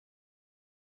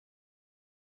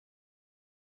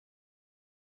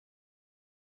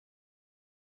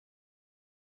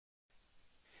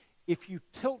if you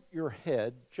tilt your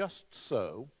head just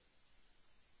so,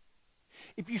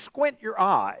 if you squint your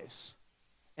eyes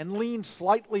and lean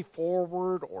slightly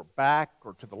forward or back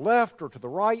or to the left or to the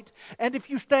right, and if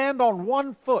you stand on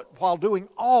one foot while doing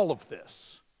all of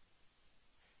this,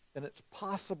 then it's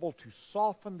possible to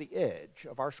soften the edge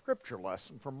of our scripture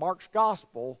lesson from Mark's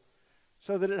gospel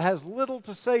so that it has little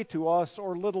to say to us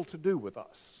or little to do with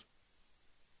us.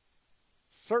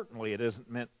 Certainly it isn't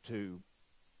meant to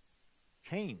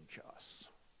change us.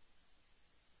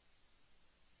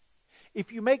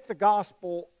 If you make the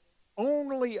gospel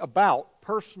only about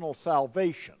personal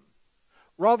salvation,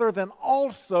 rather than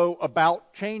also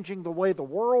about changing the way the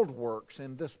world works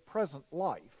in this present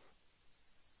life,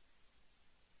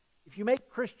 if you make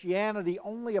Christianity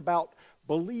only about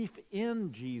belief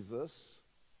in Jesus,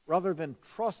 rather than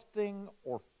trusting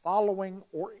or following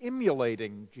or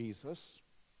emulating Jesus,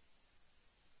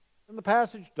 then the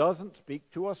passage doesn't speak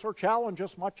to us or challenge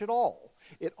us much at all.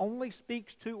 It only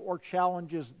speaks to or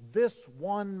challenges this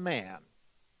one man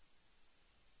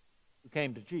who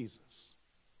came to Jesus.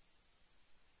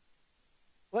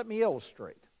 Let me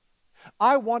illustrate.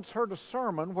 I once heard a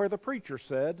sermon where the preacher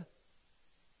said,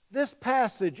 "This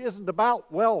passage isn't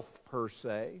about wealth per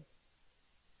se.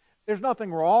 There's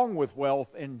nothing wrong with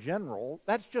wealth in general.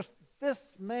 That's just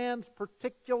this man's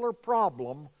particular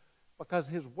problem because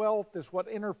his wealth is what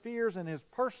interferes in his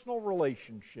personal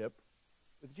relationship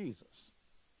with Jesus."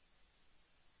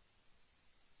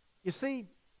 You see,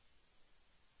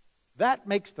 that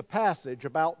makes the passage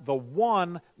about the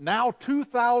one now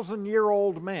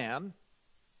 2,000-year-old man,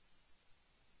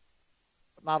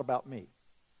 but not about me.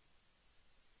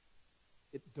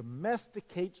 It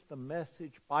domesticates the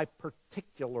message by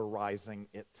particularizing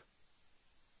it.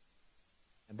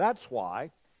 And that's why,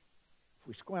 if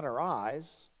we squint our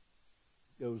eyes,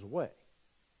 it goes away.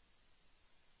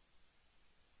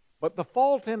 But the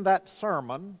fault in that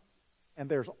sermon, and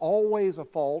there's always a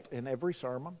fault in every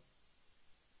sermon,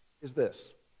 is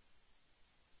this.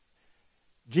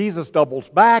 Jesus doubles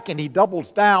back and he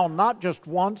doubles down not just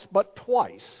once but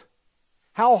twice.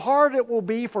 How hard it will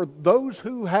be for those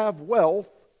who have wealth,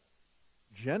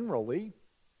 generally,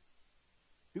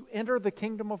 to enter the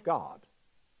kingdom of God.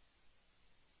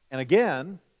 And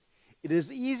again, it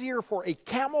is easier for a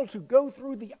camel to go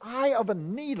through the eye of a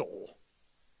needle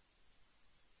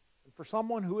than for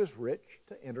someone who is rich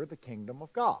to enter the kingdom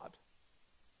of God.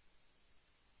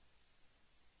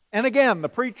 And again, the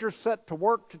preacher set to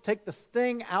work to take the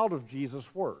sting out of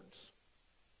Jesus' words.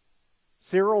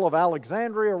 Cyril of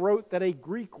Alexandria wrote that a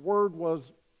Greek word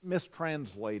was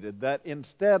mistranslated, that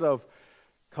instead of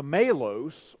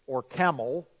kamelos, or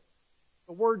camel,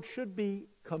 the word should be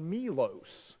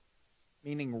kamelos,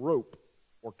 meaning rope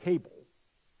or cable.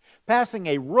 Passing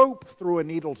a rope through a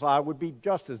needle's eye would be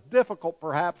just as difficult,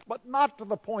 perhaps, but not to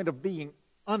the point of being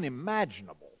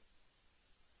unimaginable.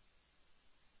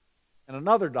 And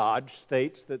another Dodge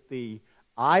states that the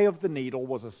eye of the needle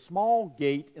was a small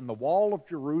gate in the wall of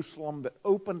Jerusalem that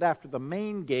opened after the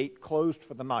main gate closed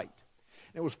for the night.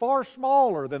 It was far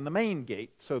smaller than the main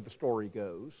gate, so the story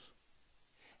goes.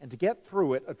 And to get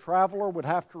through it, a traveler would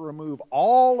have to remove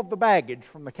all of the baggage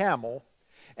from the camel,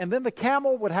 and then the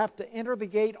camel would have to enter the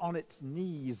gate on its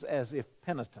knees as if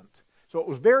penitent. So it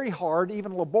was very hard,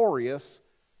 even laborious,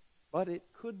 but it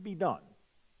could be done.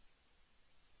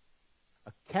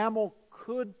 A camel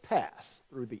could pass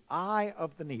through the eye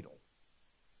of the needle.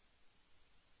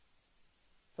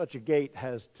 Such a gate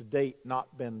has to date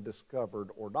not been discovered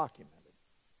or documented.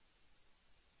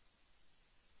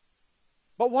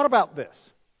 But what about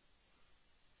this?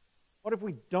 What if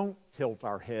we don't tilt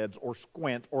our heads or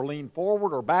squint or lean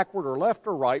forward or backward or left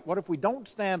or right? What if we don't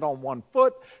stand on one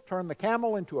foot, turn the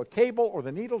camel into a cable or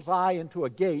the needle's eye into a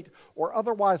gate, or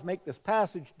otherwise make this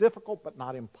passage difficult but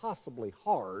not impossibly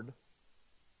hard?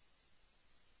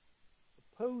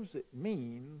 Suppose it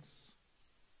means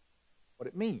what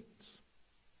it means.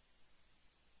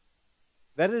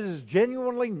 That it is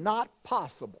genuinely not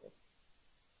possible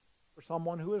for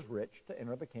someone who is rich to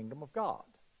enter the kingdom of God.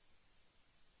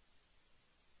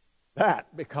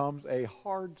 That becomes a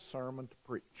hard sermon to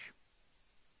preach.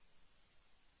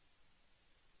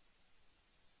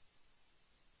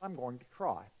 I'm going to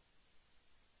try.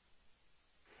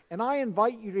 And I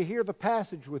invite you to hear the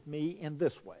passage with me in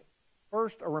this way.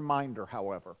 First, a reminder,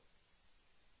 however.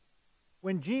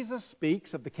 When Jesus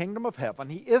speaks of the kingdom of heaven,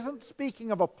 he isn't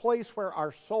speaking of a place where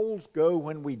our souls go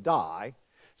when we die.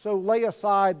 So lay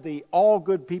aside the all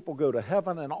good people go to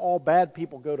heaven and all bad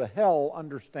people go to hell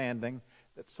understanding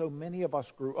that so many of us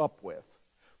grew up with.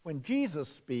 When Jesus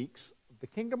speaks of the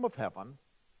kingdom of heaven,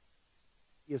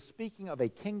 he is speaking of a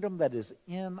kingdom that is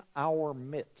in our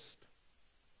midst.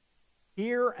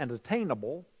 here and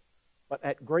attainable, but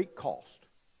at great cost.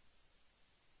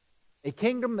 A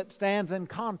kingdom that stands in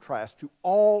contrast to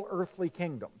all earthly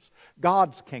kingdoms,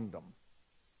 God's kingdom,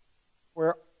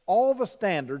 where all the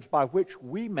standards by which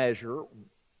we measure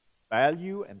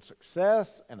value and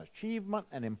success and achievement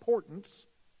and importance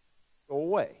go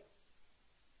away.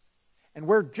 And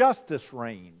where justice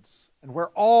reigns, and where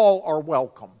all are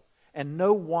welcome, and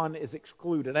no one is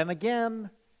excluded. And again,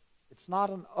 it's not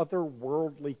an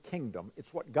otherworldly kingdom.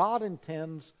 It's what God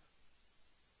intends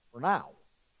for now.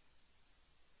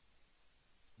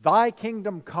 Thy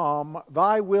kingdom come,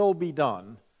 thy will be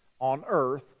done on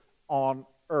earth, on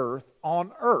earth,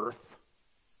 on earth,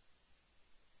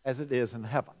 as it is in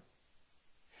heaven.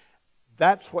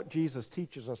 That's what Jesus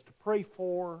teaches us to pray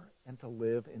for and to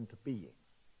live into being.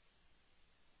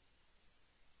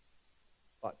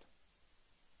 But,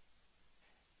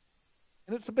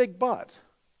 and it's a big but,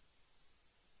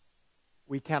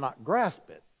 we cannot grasp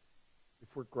it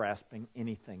if we're grasping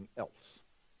anything else.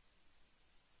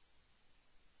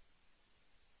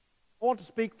 I want to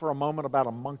speak for a moment about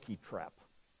a monkey trap.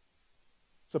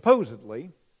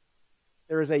 Supposedly,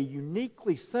 there is a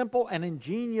uniquely simple and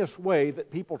ingenious way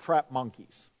that people trap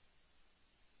monkeys.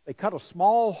 They cut a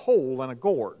small hole in a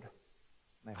gourd.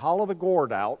 They hollow the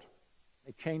gourd out.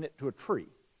 They chain it to a tree.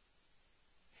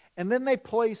 And then they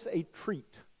place a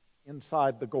treat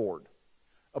inside the gourd.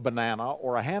 A banana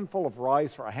or a handful of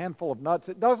rice or a handful of nuts.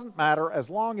 It doesn't matter as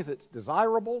long as it's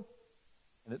desirable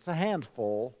and it's a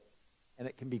handful and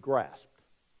it can be grasped.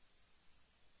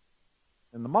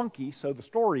 And the monkey, so the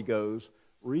story goes,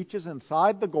 reaches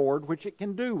inside the gourd, which it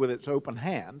can do with its open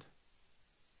hand,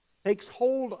 takes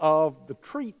hold of the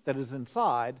treat that is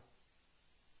inside,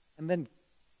 and then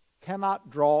cannot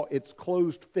draw its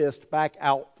closed fist back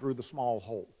out through the small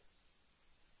hole.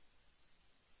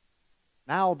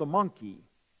 Now the monkey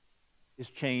is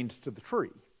chained to the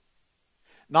tree.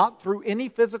 Not through any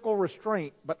physical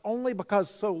restraint, but only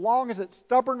because so long as it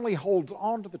stubbornly holds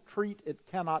on to the treat, it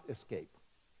cannot escape.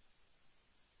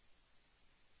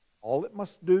 All it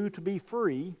must do to be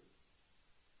free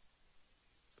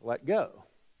is to let go.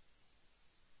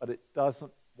 But it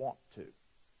doesn't want to.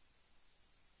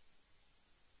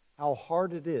 How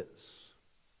hard it is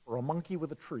for a monkey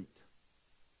with a treat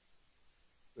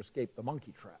to escape the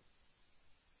monkey trap.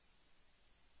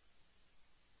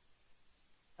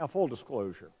 Now, full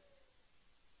disclosure.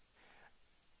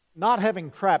 Not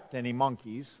having trapped any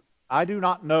monkeys, I do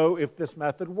not know if this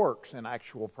method works in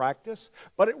actual practice,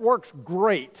 but it works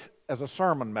great as a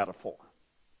sermon metaphor.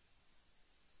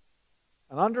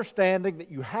 An understanding that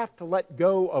you have to let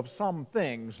go of some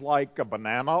things like a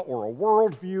banana or a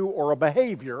worldview or a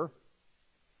behavior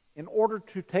in order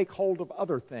to take hold of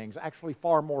other things, actually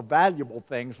far more valuable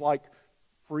things like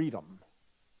freedom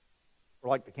or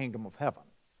like the kingdom of heaven.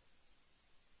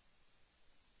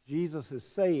 Jesus is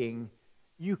saying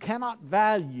you cannot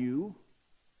value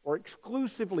or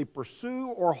exclusively pursue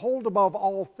or hold above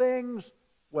all things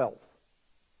wealth,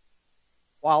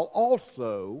 while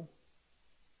also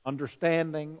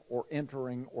understanding or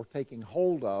entering or taking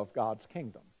hold of God's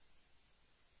kingdom.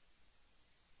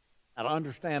 Now, to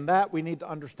understand that, we need to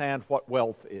understand what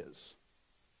wealth is.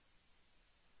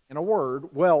 In a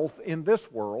word, wealth in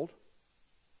this world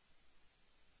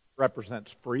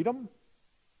represents freedom,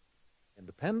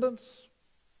 independence,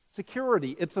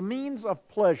 security. It's a means of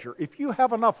pleasure. If you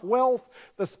have enough wealth,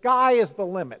 the sky is the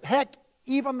limit. Heck,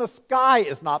 even the sky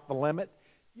is not the limit.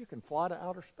 You can fly to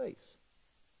outer space.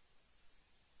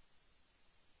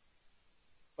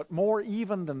 But more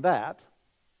even than that,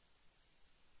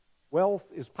 wealth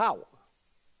is power.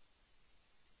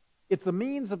 It's a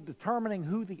means of determining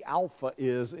who the alpha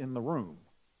is in the room.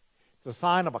 It's a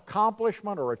sign of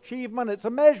accomplishment or achievement. It's a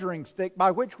measuring stick by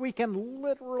which we can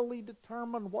literally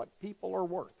determine what people are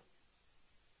worth.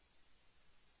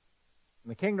 In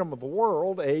the kingdom of the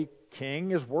world, a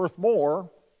king is worth more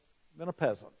than a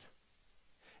peasant.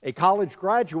 A college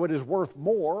graduate is worth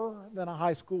more than a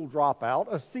high school dropout.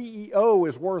 A CEO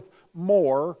is worth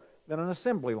more than an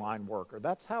assembly line worker.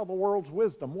 That's how the world's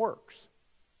wisdom works.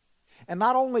 And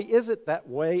not only is it that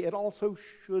way, it also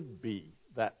should be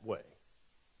that way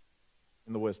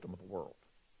in the wisdom of the world.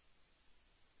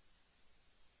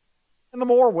 And the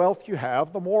more wealth you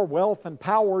have, the more wealth and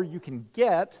power you can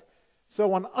get.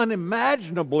 So an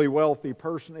unimaginably wealthy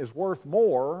person is worth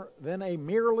more than a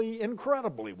merely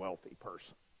incredibly wealthy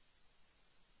person.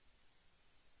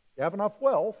 If you have enough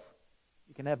wealth,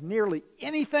 you can have nearly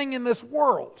anything in this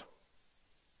world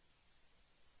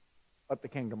but the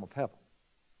kingdom of heaven.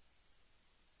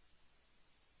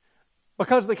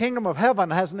 Because the kingdom of heaven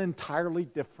has an entirely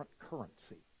different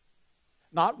currency.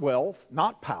 Not wealth,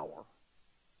 not power,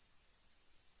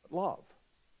 but love.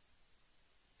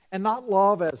 And not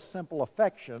love as simple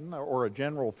affection or a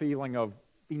general feeling of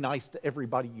be nice to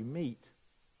everybody you meet.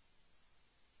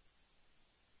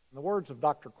 In the words of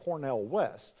Dr. Cornel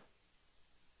West,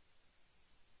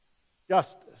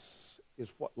 justice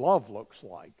is what love looks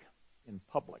like in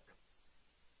public.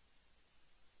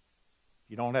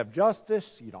 If you don't have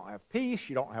justice, you don't have peace,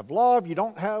 you don't have love, you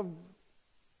don't have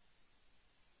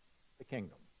the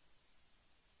kingdom.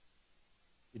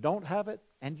 You don't have it,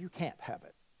 and you can't have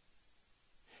it.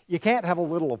 You can't have a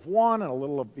little of one and a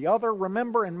little of the other.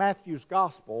 Remember, in Matthew's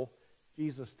gospel,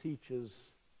 Jesus teaches,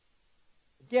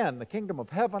 again, the kingdom of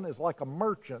heaven is like a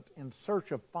merchant in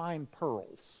search of fine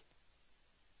pearls.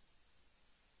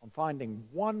 On finding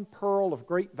one pearl of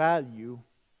great value,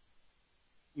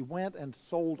 he went and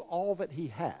sold all that he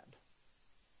had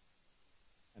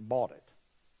and bought it.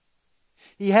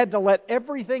 He had to let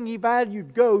everything he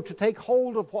valued go to take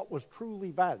hold of what was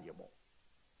truly valuable.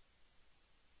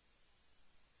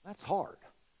 That's hard.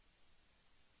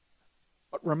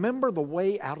 But remember the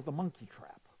way out of the monkey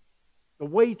trap. The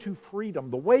way to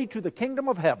freedom, the way to the kingdom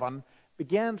of heaven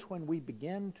begins when we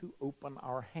begin to open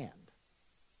our hand.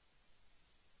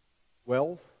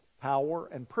 Wealth, power,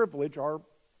 and privilege are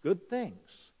good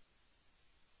things.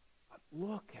 But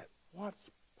look at what's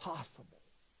possible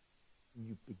when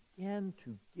you begin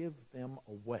to give them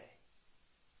away.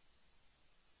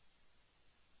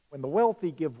 When the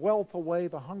wealthy give wealth away,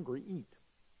 the hungry eat.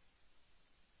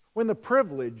 When the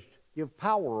privileged give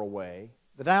power away,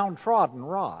 the downtrodden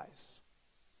rise.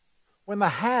 When the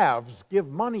haves give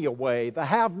money away, the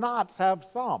have-nots have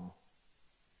some.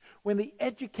 When the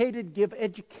educated give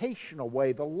education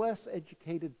away, the less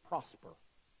educated prosper.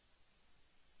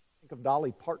 Think of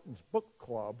Dolly Parton's book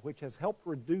club, which has helped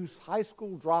reduce high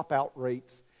school dropout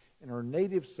rates in her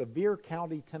native Sevier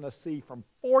County, Tennessee, from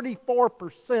 44%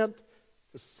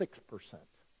 to 6%.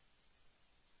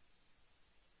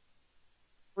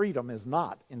 Freedom is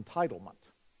not entitlement.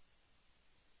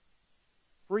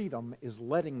 Freedom is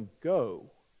letting go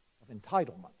of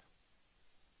entitlement.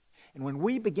 And when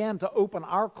we begin to open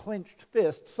our clenched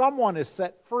fist, someone is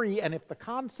set free, and if the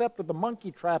concept of the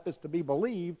monkey trap is to be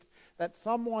believed, that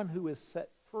someone who is set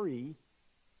free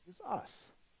is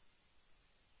us.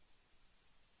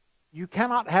 You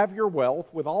cannot have your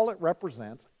wealth with all it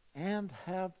represents and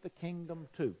have the kingdom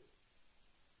too.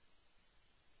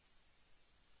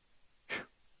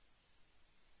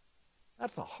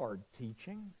 That's a hard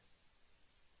teaching.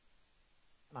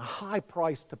 And a high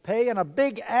price to pay, and a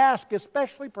big ask,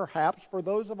 especially perhaps for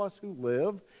those of us who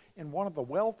live in one of the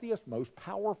wealthiest, most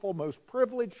powerful, most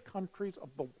privileged countries of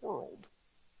the world.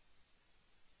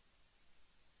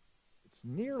 It's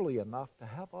nearly enough to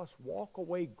have us walk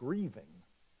away grieving,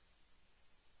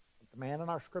 like the man in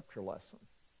our scripture lesson.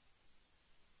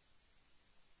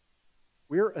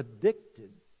 We're addicted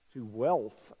to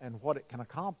wealth and what it can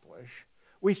accomplish.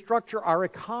 We structure our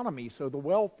economy so the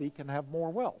wealthy can have more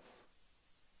wealth.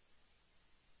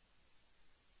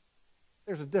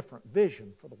 There's a different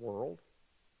vision for the world.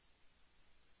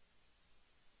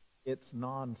 It's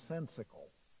nonsensical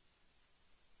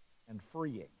and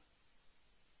freeing.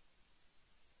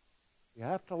 We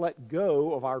have to let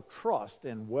go of our trust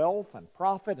in wealth and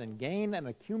profit and gain and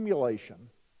accumulation.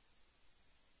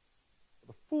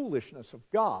 The foolishness of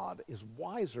God is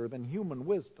wiser than human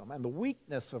wisdom, and the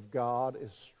weakness of God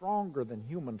is stronger than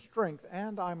human strength,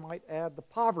 and I might add, the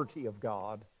poverty of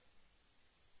God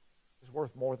is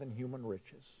worth more than human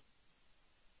riches.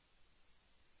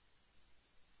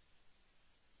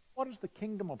 What does the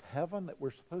kingdom of heaven that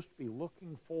we're supposed to be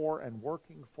looking for and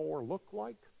working for look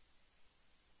like?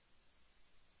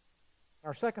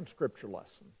 Our second scripture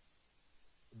lesson,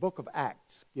 the book of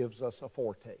Acts, gives us a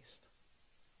foretaste.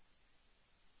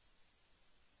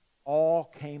 Awe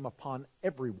came upon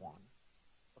everyone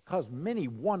because many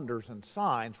wonders and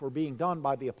signs were being done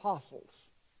by the apostles.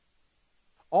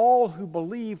 All who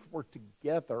believed were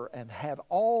together and had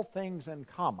all things in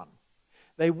common.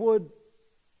 They would,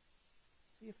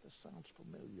 see if this sounds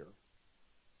familiar,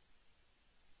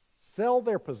 sell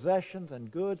their possessions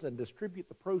and goods and distribute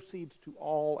the proceeds to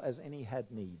all as any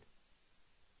had need.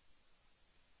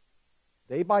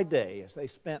 Day by day, as they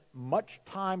spent much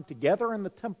time together in the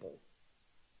temple,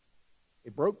 they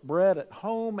broke bread at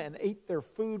home and ate their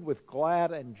food with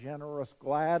glad and generous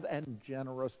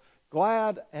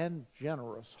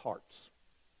hearts,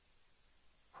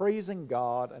 praising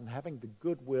God and having the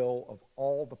goodwill of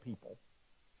all the people.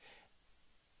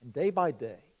 And day by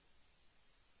day,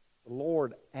 the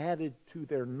Lord added to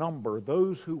their number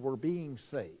those who were being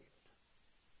saved.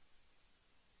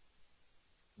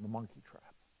 In the monkey trap.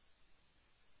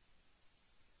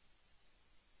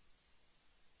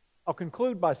 I'll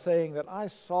conclude by saying that I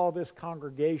saw this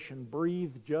congregation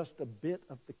breathe just a bit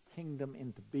of the kingdom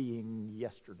into being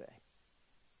yesterday.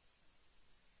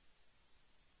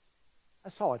 I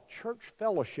saw a church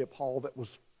fellowship hall that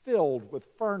was filled with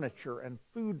furniture and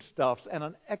foodstuffs and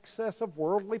an excess of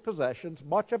worldly possessions,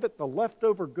 much of it the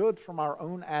leftover goods from our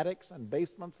own attics and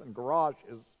basements and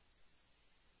garages.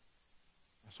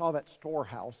 I saw that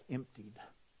storehouse emptied.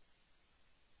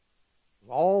 It was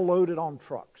all loaded on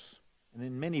trucks and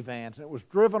in minivans, and it was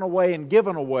driven away and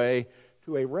given away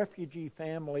to a refugee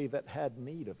family that had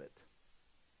need of it.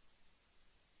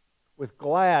 With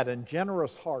glad and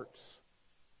generous hearts,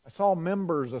 I saw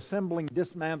members assembling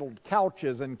dismantled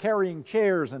couches and carrying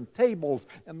chairs and tables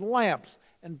and lamps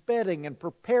and bedding and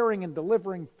preparing and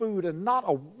delivering food, and not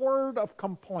a word of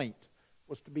complaint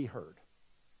was to be heard.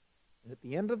 And at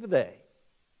the end of the day,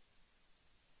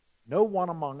 no one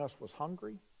among us was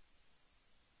hungry.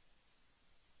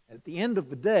 At the end of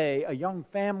the day, a young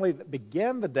family that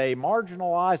began the day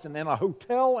marginalized and in a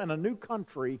hotel in a new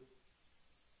country,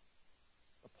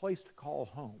 a place to call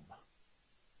home.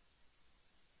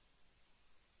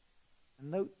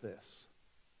 And note this: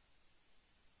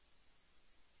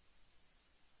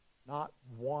 not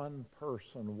one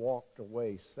person walked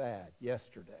away sad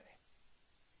yesterday.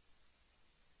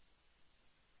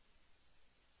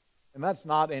 And that's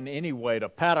not in any way to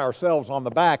pat ourselves on the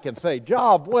back and say,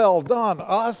 "Job well done,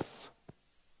 us."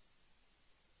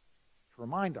 To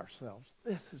remind ourselves,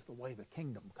 this is the way the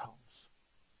kingdom comes.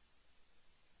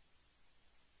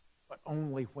 But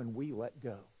only when we let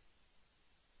go.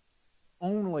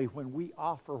 Only when we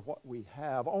offer what we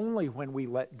have. Only when we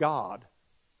let God.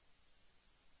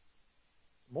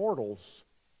 Mortals,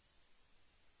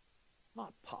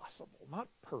 not possible, not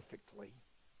perfectly.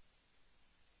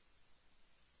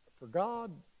 For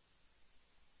God,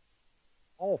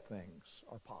 all things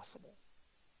are possible.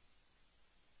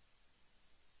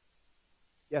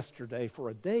 Yesterday, for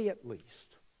a day at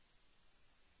least,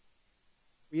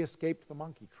 we escaped the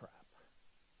monkey trap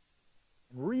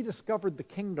and rediscovered the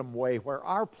kingdom way where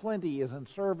our plenty is in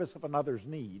service of another's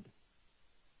need.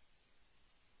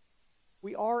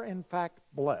 We are, in fact,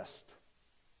 blessed.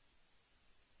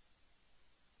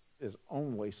 It is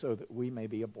only so that we may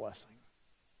be a blessing.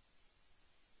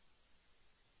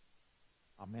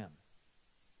 Amen.